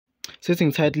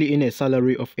Sitting tightly in a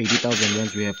salary of 80,000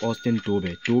 rands, we have Austin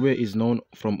Dube. Dube is known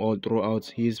from all throughout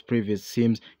his previous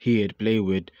teams he had played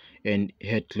with and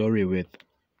had glory with.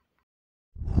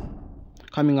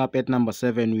 Coming up at number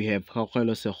 7, we have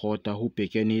Kgaogelo Sekgota, who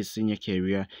began his senior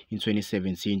career in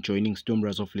 2017, joining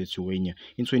Sturmers of Lithuania.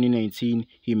 In 2019,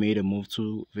 he made a move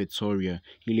to Victoria.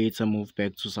 He later moved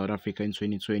back to South Africa in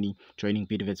 2020, joining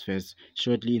Phathutshedzo.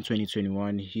 Shortly in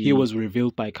 2021, he was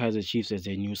revealed by Kaizer Chiefs as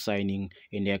a new signing,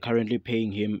 and they are currently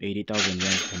paying him 80,000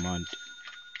 rands per month.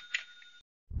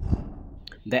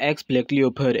 The ex-Black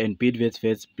Leopard and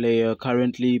Phathutshedzo player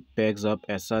currently bags up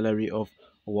a salary of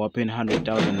a whopping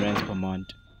 100,000 rands per month.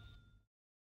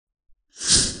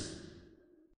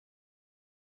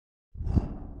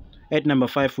 At number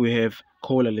 5, we have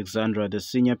Cole Alexandra, the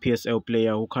senior PSL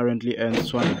player who currently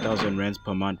earns 200,000 rands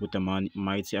per month with the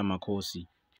mighty Amakhosi.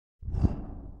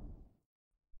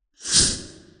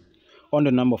 On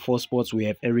the number 4 spots, we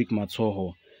have Eric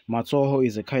Mathoho. Mathoho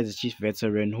is a Kaizer Chiefs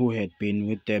veteran who had been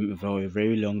with them for a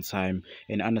very long time,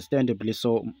 and understandably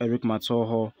so, Eric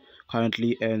Mathoho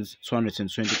currently earns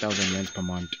 220,000 rands per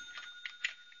month.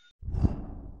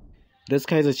 This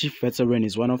Kaizer Chiefs veteran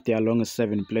is one of their longest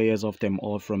 7 players of them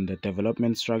all, from the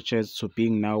development structures to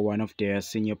being now one of their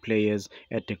senior players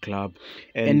at the club.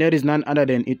 And that is none other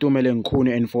than Itumeleng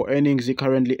Khune, and for earnings he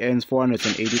currently earns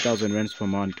 480,000 rands per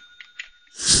month.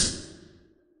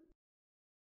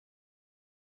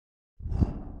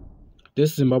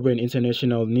 This Zimbabwean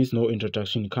international needs no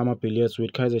introduction. Khama Billiat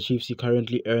with Kaizer Chiefs, he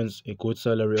currently earns a good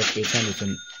salary of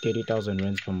 830,000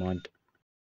 rands per month.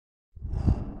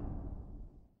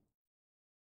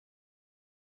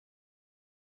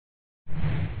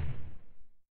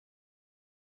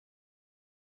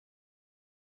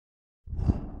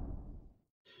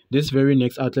 This very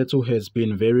next athlete who has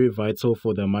been very vital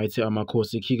for the mighty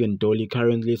Amakhosi, Keagan Dolly,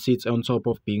 currently sits on top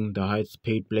of being the highest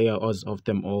paid player of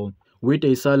them all, with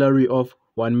a salary of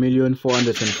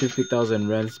 1,450,000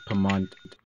 rands per month.